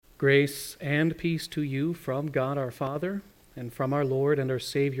Grace and peace to you from God our Father and from our Lord and our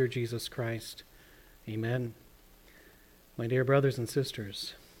Savior Jesus Christ. Amen. My dear brothers and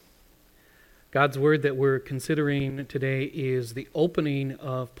sisters, God's word that we're considering today is the opening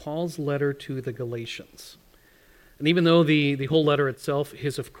of Paul's letter to the Galatians. And even though the whole letter itself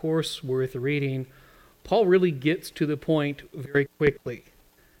is, of course, worth reading, Paul really gets to the point very quickly.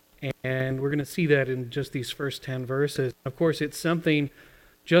 And we're going to see that in just these first 10 verses. Of course, it's something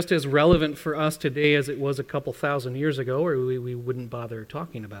just as relevant for us today as it was a couple thousand years ago, or we wouldn't bother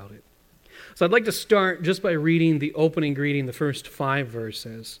talking about it. So I'd like to start just by reading the opening greeting, the first 5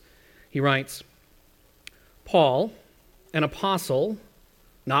 verses. He writes, Paul, an apostle,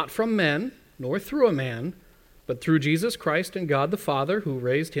 not from men, nor through a man, but through Jesus Christ and God the Father, who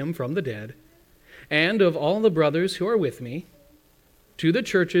raised him from the dead, and of all the brothers who are with me, to the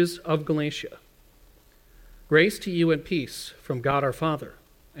churches of Galatia. Grace to you and peace from God our Father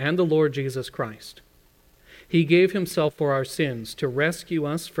and the Lord Jesus Christ. He gave himself for our sins to rescue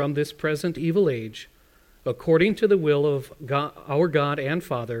us from this present evil age, according to the will of God, our God and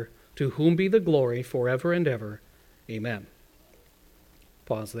Father, to whom be the glory forever and ever. Amen.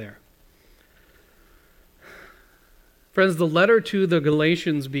 Pause there. Friends, the letter to the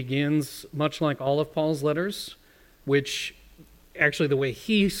Galatians begins much like all of Paul's letters, which actually the way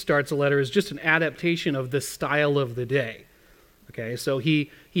he starts a letter is just an adaptation of the style of the day. Okay, so he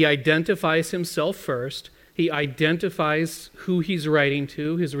identifies himself first. He identifies who he's writing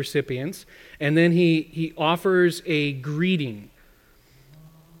to, his recipients, and then he offers a greeting.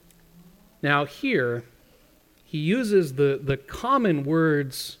 Now here, he uses the common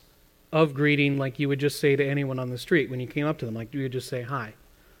words of greeting like you would just say to anyone on the street when you came up to them, like you would just say hi,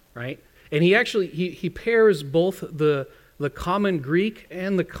 right? And he actually, he pairs both the common Greek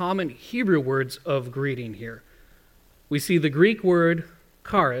and the common Hebrew words of greeting here. We see the Greek word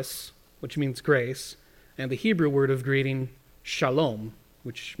charis, which means grace, and the Hebrew word of greeting, shalom,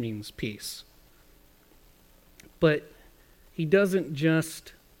 which means peace. But he doesn't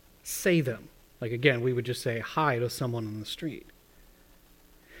just say them. Like again, we would just say hi to someone on the street.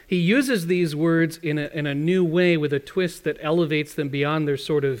 He uses these words in a new way with a twist that elevates them beyond their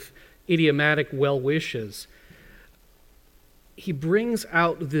sort of idiomatic well wishes. He brings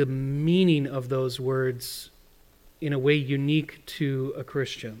out the meaning of those words in a way unique to a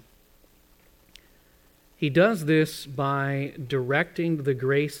Christian. He does this by directing the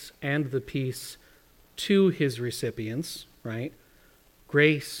grace and the peace to his recipients, right?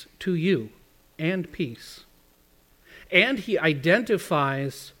 Grace to you and peace. And he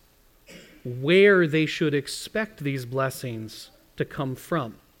identifies where they should expect these blessings to come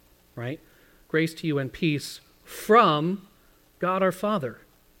from, right? Grace to you and peace from God our Father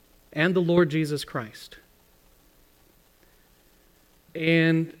and the Lord Jesus Christ.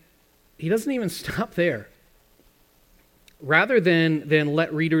 And he doesn't even stop there. Rather than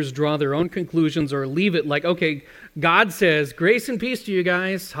let readers draw their own conclusions or leave it like, okay, God says, grace and peace to you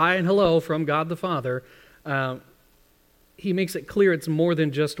guys, hi and hello from God the Father, he makes it clear it's more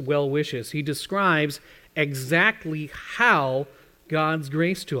than just well wishes. He describes exactly how God's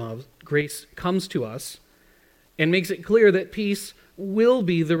grace comes to us and makes it clear that peace will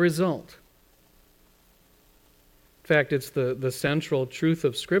be the result. In fact, it's the central truth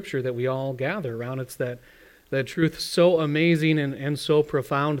of Scripture that we all gather around. It's that truth so amazing and so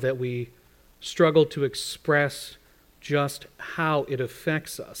profound that we struggle to express just how it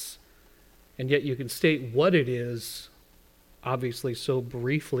affects us. And yet you can state what it is, obviously so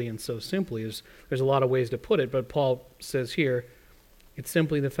briefly and so simply. There's a lot of ways to put it, but Paul says here, it's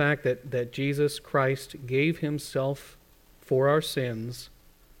simply the fact that Jesus Christ gave himself for our sins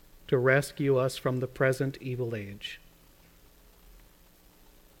to rescue us from the present evil age.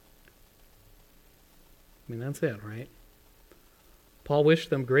 I mean, that's it, right? Paul wished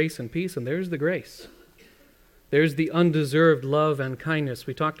them grace and peace, and there's the grace. There's the undeserved love and kindness.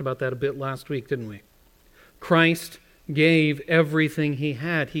 We talked about that a bit last week, didn't we? Christ gave everything he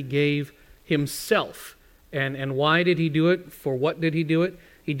had. He gave himself. And why did he do it? For what did he do it?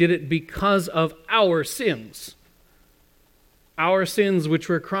 He did it because of our sins. Our sins, which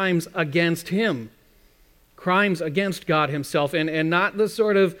were crimes against him. Crimes against God himself. And not the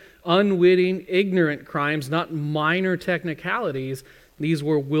sort of unwitting, ignorant crimes, not minor technicalities. These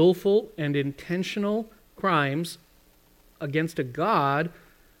were willful and intentional crimes against a God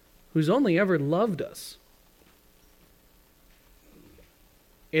who's only ever loved us.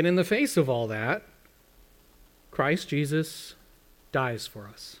 And in the face of all that, Christ Jesus dies for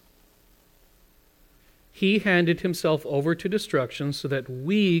us. He handed himself over to destruction so that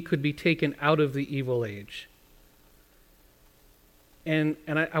we could be taken out of the evil age.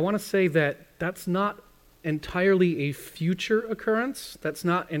 I want to say that that's not entirely a future occurrence. That's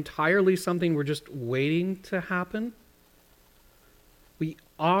not entirely something we're just waiting to happen. We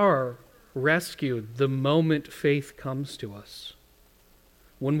are rescued the moment faith comes to us.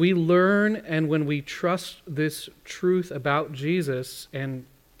 When we learn and when we trust this truth about Jesus and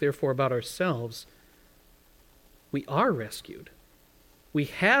therefore about ourselves, we are rescued. We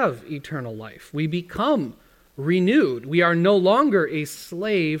have eternal life. We become renewed. We are no longer a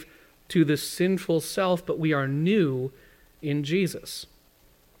slave to the sinful self, but we are new in Jesus.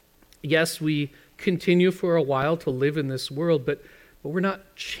 Yes, we continue for a while to live in this world, but we're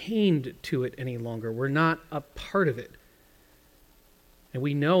not chained to it any longer. We're not a part of it. And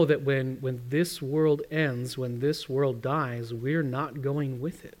we know that when this world ends, when this world dies, we're not going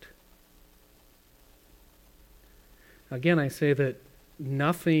with it. Again, I say that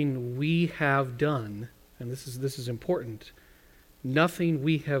nothing we have done, and this is important, nothing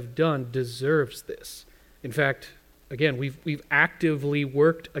we have done deserves this. In fact, again, we've actively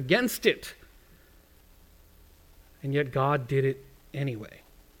worked against it. And yet God did it anyway.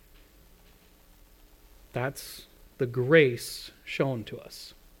 That's the grace shown to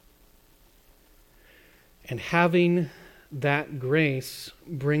us. And having that grace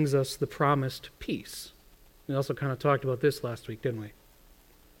brings us the promised peace. We also kind of talked about this last week, didn't we?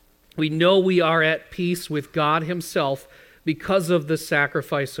 We know we are at peace with God Himself because of the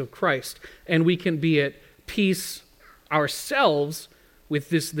sacrifice of Christ. And we can be at peace ourselves with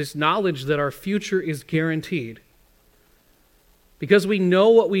this knowledge that our future is guaranteed. Because we know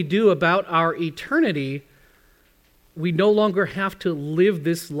what we do about our eternity, we no longer have to live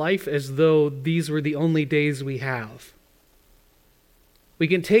this life as though these were the only days we have. We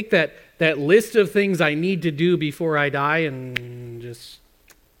can take that list of things I need to do before I die and just,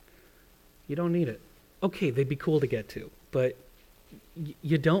 you don't need it. Okay, they'd be cool to get to, but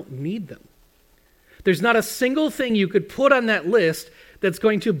you don't need them. There's not a single thing you could put on that list that's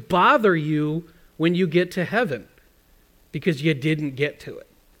going to bother you when you get to heaven, because you didn't get to it.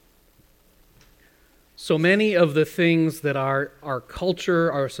 So many of the things that our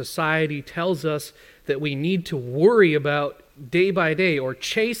culture, our society tells us that we need to worry about day by day or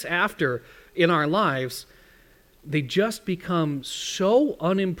chase after in our lives, they just become so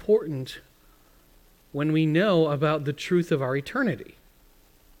unimportant when we know about the truth of our eternity.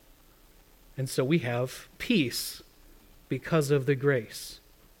 And so we have peace because of the grace.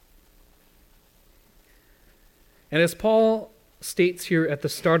 And as Paul states here at the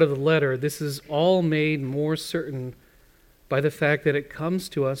start of the letter, this is all made more certain by the fact that it comes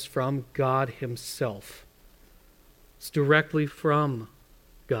to us from God Himself. It's directly from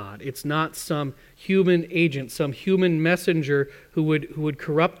God. It's not some human agent, some human messenger who would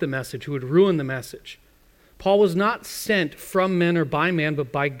corrupt the message, who would ruin the message. Paul was not sent from men or by man,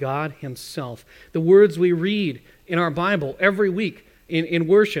 but by God Himself. The words we read in our Bible every week in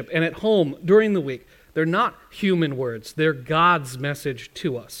worship and at home during the week, they're not human words. They're God's message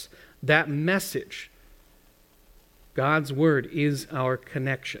to us. That message, God's word, is our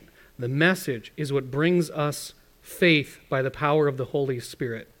connection. The message is what brings us faith by the power of the Holy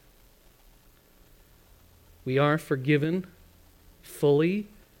Spirit. We are forgiven fully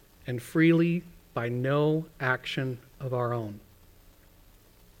and freely by no action of our own.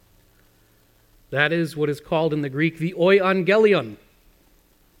 That is what is called in the Greek the euangelion,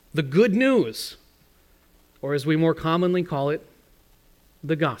 the good news, or as we more commonly call it,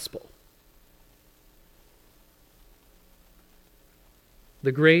 the gospel.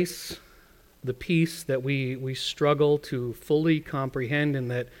 The grace, the peace that we struggle to fully comprehend and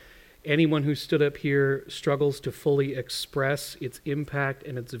that anyone who stood up here struggles to fully express its impact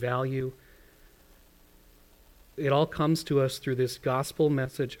and its value, it all comes to us through this gospel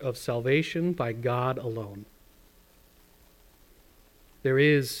message of salvation by God alone. There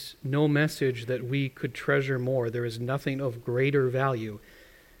is no message that we could treasure more. There is nothing of greater value.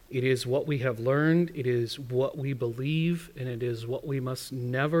 It is what we have learned, it is what we believe, and it is what we must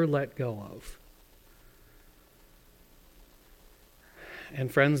never let go of.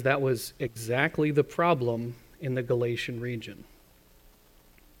 And friends, that was exactly the problem in the Galatian region.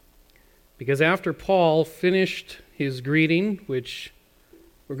 Because after Paul finished his greeting, which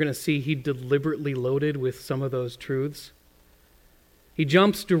we're going to see he deliberately loaded with some of those truths, he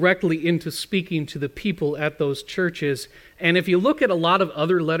jumps directly into speaking to the people at those churches. And if you look at a lot of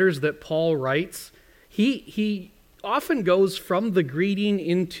other letters that Paul writes, he often goes from the greeting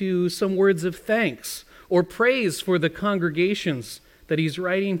into some words of thanks or praise for the congregations that he's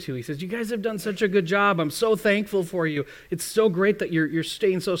writing to. He says, you guys have done such a good job. I'm so thankful for you. It's so great that you're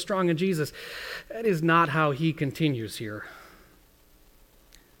staying so strong in Jesus. That is not how he continues here.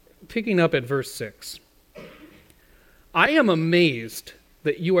 picking up at verse 6. I am amazed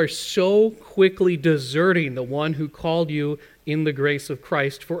that you are so quickly deserting the one who called you in the grace of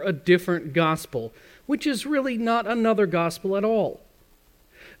Christ for a different gospel, which is really not another gospel at all.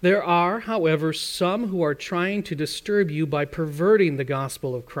 There are, however, some who are trying to disturb you by perverting the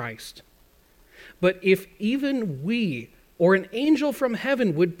gospel of Christ. But if even we or an angel from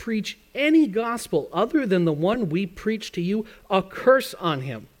heaven would preach any gospel other than the one we preach to you, a curse on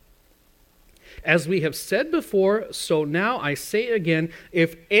him. As we have said before, so now I say again,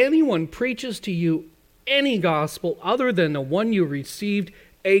 if anyone preaches to you any gospel other than the one you received,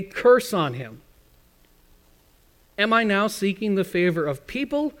 a curse on him. Am I now seeking the favor of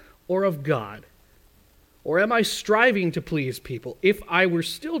people or of God? Or am I striving to please people? If I were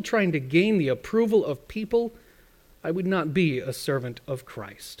still trying to gain the approval of people, I would not be a servant of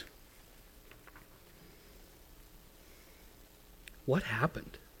Christ. What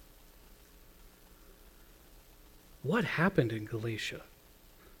happened? What happened in Galatia?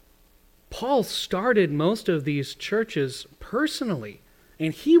 Paul started most of these churches personally,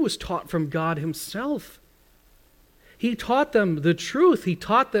 and he was taught from God himself. He taught them the truth. He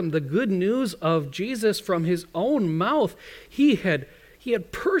taught them the good news of Jesus from his own mouth. He had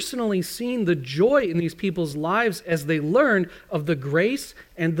personally seen the joy in these people's lives as they learned of the grace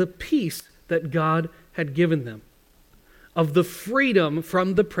and the peace that God had given them, of the freedom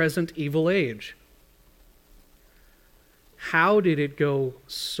from the present evil age. How did it go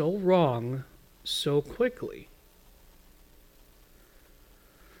so wrong so quickly?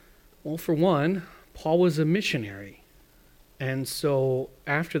 Well, for one, Paul was a missionary. And so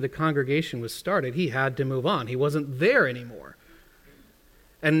after the congregation was started, he had to move on. He wasn't there anymore.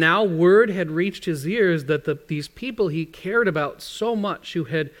 And now word had reached his ears that these people he cared about so much, who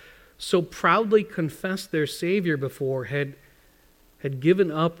had so proudly confessed their Savior before, had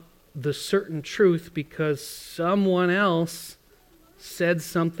given up the certain truth because someone else said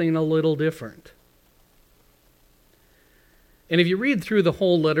something a little different. And if you read through the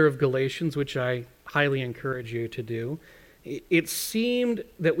whole letter of Galatians, which I highly encourage you to do, it seemed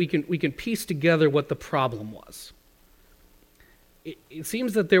that we can piece together what the problem was. It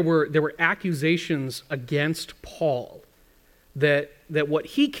seems that there were accusations against Paul, that what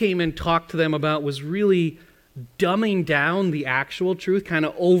he came and talked to them about was really dumbing down the actual truth, kind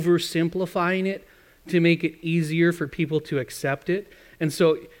of oversimplifying it to make it easier for people to accept it. And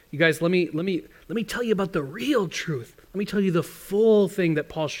so, you guys, let me tell you about the real truth. Let me tell you the full thing that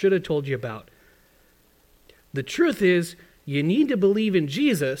Paul should have told you about. The truth is, you need to believe in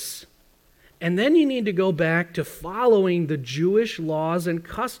Jesus, and then you need to go back to following the Jewish laws and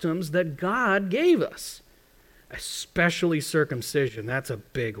customs that God gave us. Especially circumcision. That's a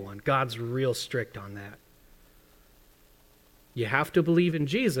big one. God's real strict on that. You have to believe in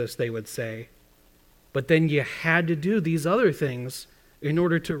Jesus, they would say, but then you had to do these other things in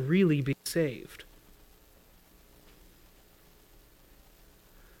order to really be saved.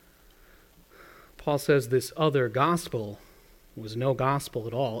 Paul says this other gospel was no gospel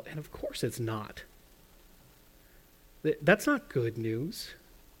at all, and of course it's not. That's not good news.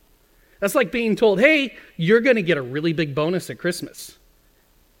 That's like being told, hey, you're going to get a really big bonus at Christmas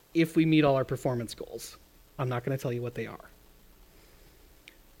if we meet all our performance goals. I'm not going to tell you what they are.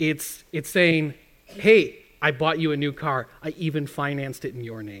 It's saying, hey, I bought you a new car. I even financed it in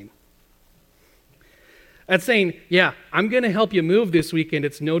your name. That's saying, yeah, I'm going to help you move this weekend.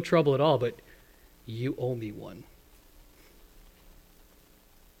 It's no trouble at all, but you owe me one.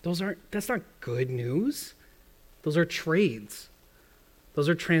 That's not good news. Those are trades. Those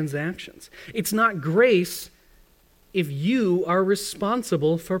are transactions. It's not grace if you are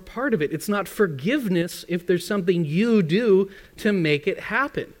responsible for part of it. It's not forgiveness if there's something you do to make it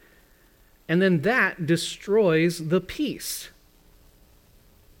happen. And then that destroys the peace.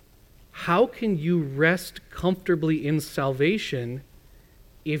 How can you rest comfortably in salvation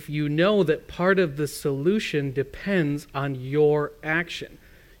if you know that part of the solution depends on your action?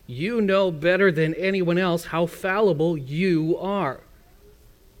 You know better than anyone else how fallible you are.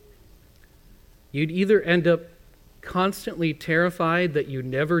 You'd either end up constantly terrified that you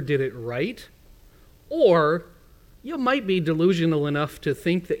never did it right, or you might be delusional enough to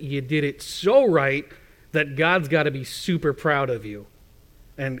think that you did it so right that God's got to be super proud of you.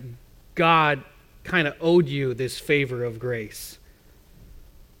 And God kind of owed you this favor of grace.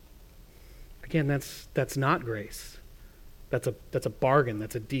 Again, that's not grace. That's a bargain.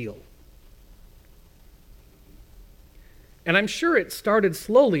 That's a deal. And I'm sure it started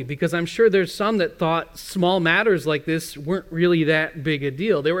slowly, because I'm sure there's some that thought small matters like this weren't really that big a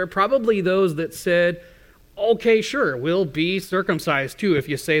deal. There were probably those that said, Okay, sure, we'll be circumcised too if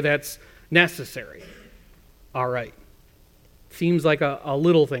you say that's necessary. All right. Seems like a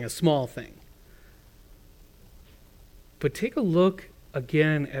little thing, a small thing. But take a look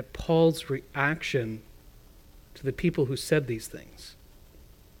again at Paul's reaction to the people who said these things.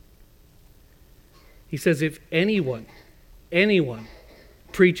 He says, if anyone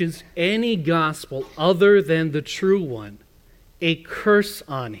preaches any gospel other than the true one, a curse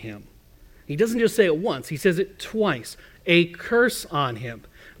on him. He doesn't just say it once, he says it twice. A curse on him.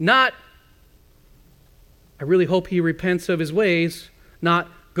 Not, I really hope he repents of his ways, not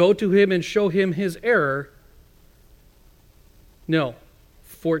go to him and show him his error. No,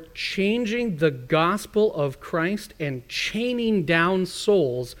 for changing the gospel of Christ and chaining down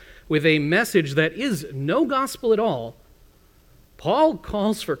souls with a message that is no gospel at all, Paul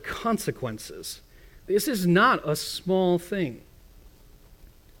calls for consequences. This is not a small thing.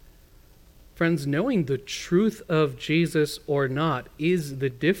 Friends, knowing the truth of Jesus or not is the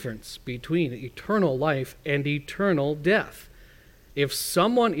difference between eternal life and eternal death. If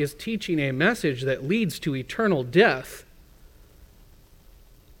someone is teaching a message that leads to eternal death,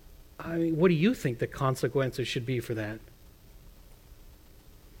 what do you think the consequences should be for that?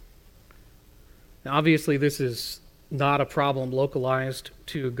 Now, obviously, this is not a problem localized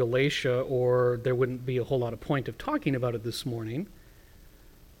to Galatia, or there wouldn't be a whole lot of point of talking about it this morning.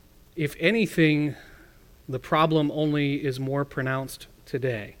 If anything, the problem only is more pronounced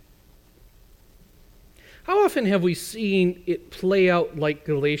today. How often have we seen it play out like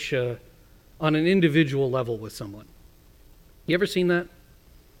Galatia on an individual level with someone? You ever seen that?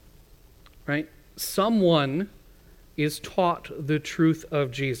 Right? Someone is taught the truth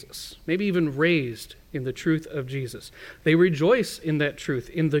of Jesus, maybe even raised in the truth of Jesus. They rejoice in that truth,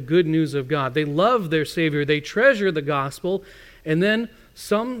 in the good news of God. They love their Savior. They treasure the gospel. And then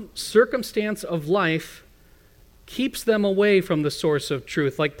some circumstance of life keeps them away from the source of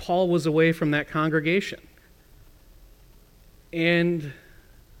truth, like Paul was away from that congregation. And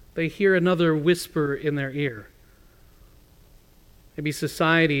they hear another whisper in their ear. Maybe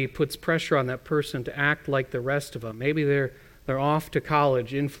society puts pressure on that person to act like the rest of them. Maybe they're off to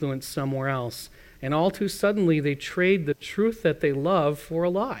college, influenced somewhere else, and all too suddenly they trade the truth that they love for a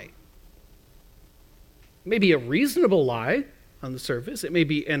lie. Maybe a reasonable lie on the surface. It may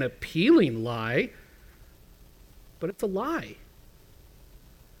be an appealing lie, but it's a lie.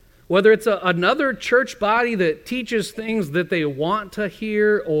 Whether it's another church body that teaches things that they want to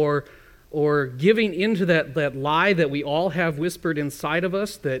hear, or giving into that lie that we all have whispered inside of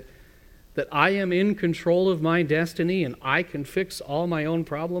us, that I am in control of my destiny and I can fix all my own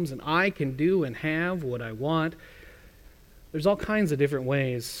problems and I can do and have what I want. There's all kinds of different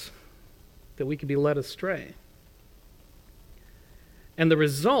ways that we can be led astray. And the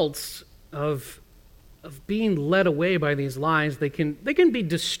results of being led away by these lies, they can be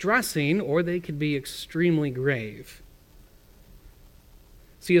distressing or they can be extremely grave.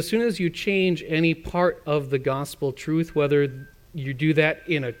 See, as soon as you change any part of the gospel truth, whether you do that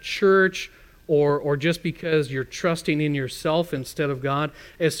in a church or just because you're trusting in yourself instead of God,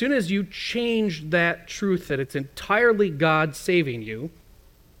 as soon as you change that truth that it's entirely God saving you,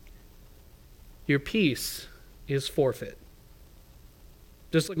 your peace is forfeit.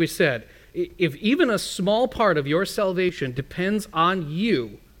 Just like we said, if even a small part of your salvation depends on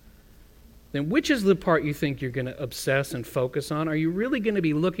you, then which is the part you think you're going to obsess and focus on? Are you really going to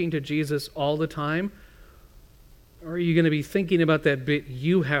be looking to Jesus all the time? Or are you going to be thinking about that bit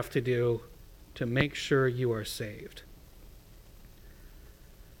you have to do to make sure you are saved?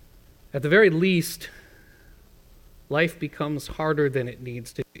 At the very least, life becomes harder than it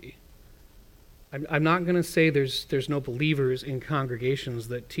needs to be. I'm not going to say there's no believers in congregations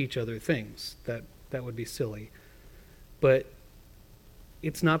that teach other things. That would be silly. But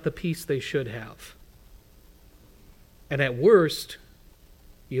it's not the peace they should have. And at worst,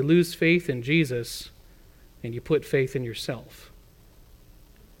 you lose faith in Jesus and you put faith in yourself.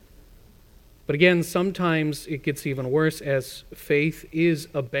 But again, sometimes it gets even worse as faith is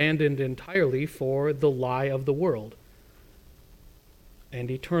abandoned entirely for the lie of the world. And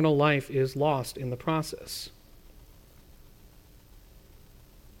eternal life is lost in the process.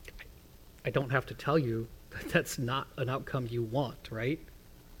 I don't have to tell you that that's not an outcome you want, right?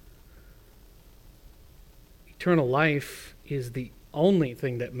 Eternal life is the only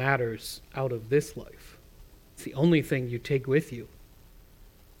thing that matters out of this life. It's the only thing you take with you.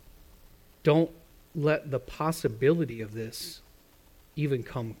 Don't let the possibility of this even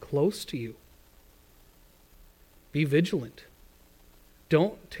come close to you. Be vigilant.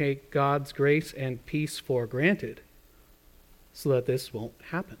 Don't take God's grace and peace for granted so that this won't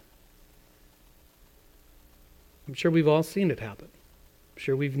happen. I'm sure we've all seen it happen. I'm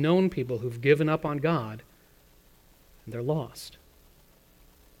sure we've known people who've given up on God and they're lost.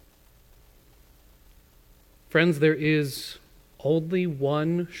 Friends, there is only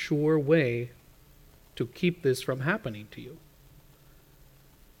one sure way to keep this from happening to you.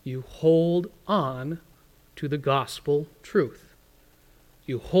 You hold on to the gospel truth.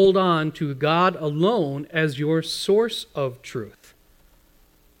 You hold on to God alone as your source of truth.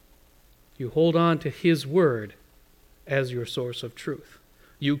 You hold on to His Word as your source of truth.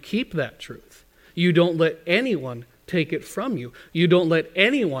 You keep that truth. You don't let anyone take it from you. You don't let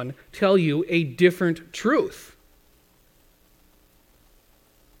anyone tell you a different truth.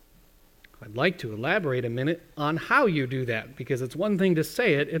 I'd like to elaborate a minute on how you do that, because it's one thing to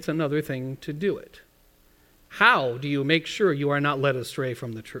say it, it's another thing to do it. How do you make sure you are not led astray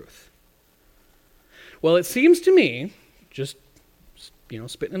from the truth? Well, it seems to me, just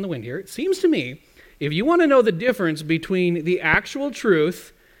spitting in the wind here, it seems to me, if you want to know the difference between the actual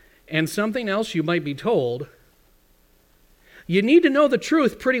truth and something else you might be told, you need to know the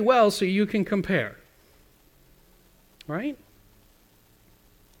truth pretty well so you can compare. Right?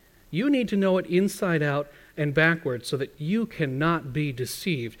 You need to know it inside out and backwards so that you cannot be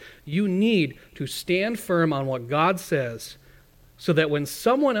deceived. You need to stand firm on what God says so that when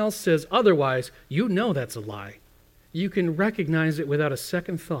someone else says otherwise, you know that's a lie. You can recognize it without a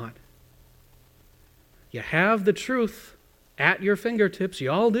second thought. You have the truth at your fingertips.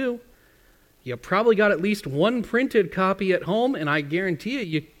 You all do. You probably got at least one printed copy at home, and I guarantee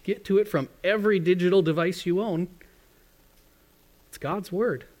you get to it from every digital device you own. It's God's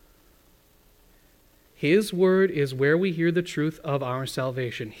Word. His Word is where we hear the truth of our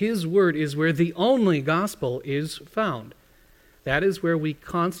salvation. His Word is where the only gospel is found. That is where we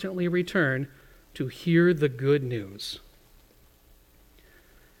constantly return to hear the good news.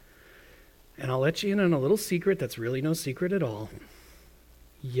 And I'll let you in on a little secret that's really no secret at all.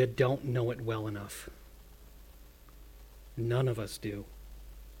 You don't know it well enough. None of us do.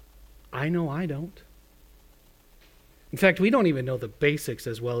 I know I don't. In fact, we don't even know the basics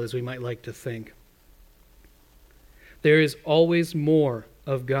as well as we might like to think. There is always more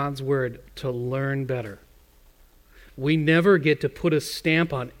of God's Word to learn better. We never get to put a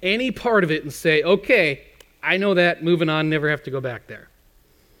stamp on any part of it and say, okay, I know that, moving on, never have to go back there.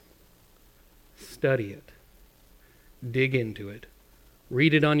 Study it. Dig into it.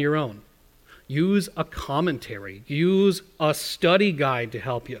 Read it on your own. Use a commentary. Use a study guide to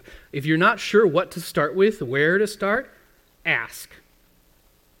help you. If you're not sure what to start with, where to start, ask.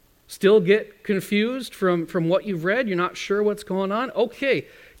 Still get confused from what you've read? You're not sure what's going on? Okay,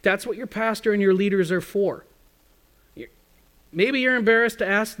 that's what your pastor and your leaders are for. Maybe you're embarrassed to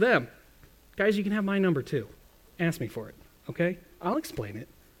ask them. Guys, you can have my number too. Ask me for it, okay? I'll explain it.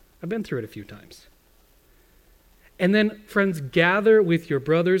 I've been through it a few times. And then, friends, gather with your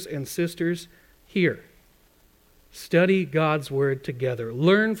brothers and sisters here. Study God's Word together.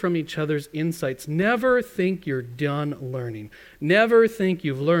 Learn from each other's insights. Never think you're done learning. Never think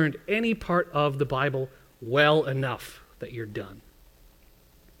you've learned any part of the Bible well enough that you're done.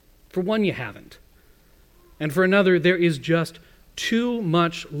 For one, you haven't. And for another, there is just too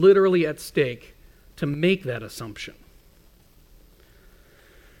much literally at stake to make that assumption.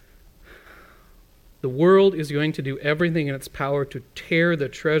 The world is going to do everything in its power to tear the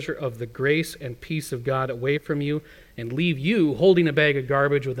treasure of the grace and peace of God away from you and leave you holding a bag of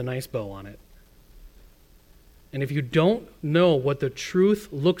garbage with a nice bow on it. And if you don't know what the truth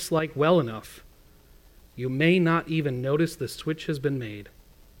looks like well enough, you may not even notice the switch has been made.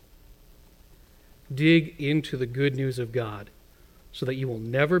 Dig into the good news of God so that you will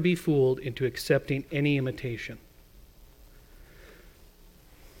never be fooled into accepting any imitation.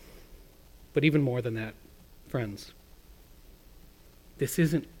 But even more than that, friends, this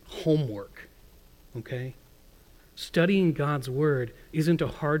isn't homework, okay? Studying God's Word isn't a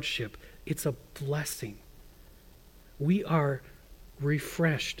hardship, it's a blessing. We are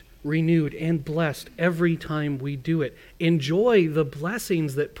refreshed, renewed, and blessed every time we do it. Enjoy the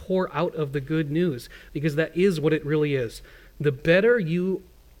blessings that pour out of the good news, because that is what it really is. The better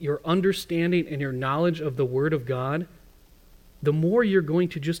your understanding and your knowledge of the Word of God, the more you're going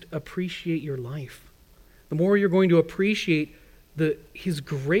to just appreciate your life. The more you're going to appreciate His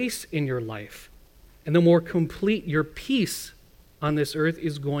grace in your life. And the more complete your peace on this earth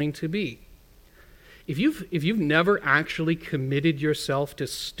is going to be. If you've never actually committed yourself to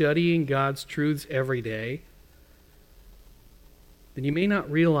studying God's truths every day, then you may not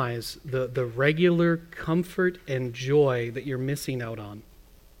realize the regular comfort and joy that you're missing out on.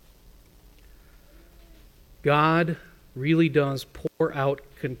 God really does pour out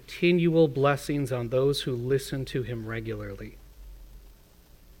continual blessings on those who listen to him regularly.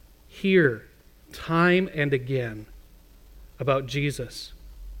 Hear time and again about Jesus,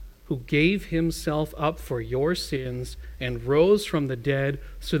 who gave himself up for your sins and rose from the dead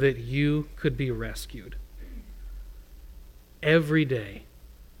so that you could be rescued. Every day,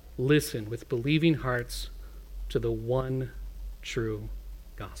 listen with believing hearts to the one true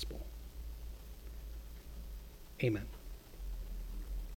gospel. Amen.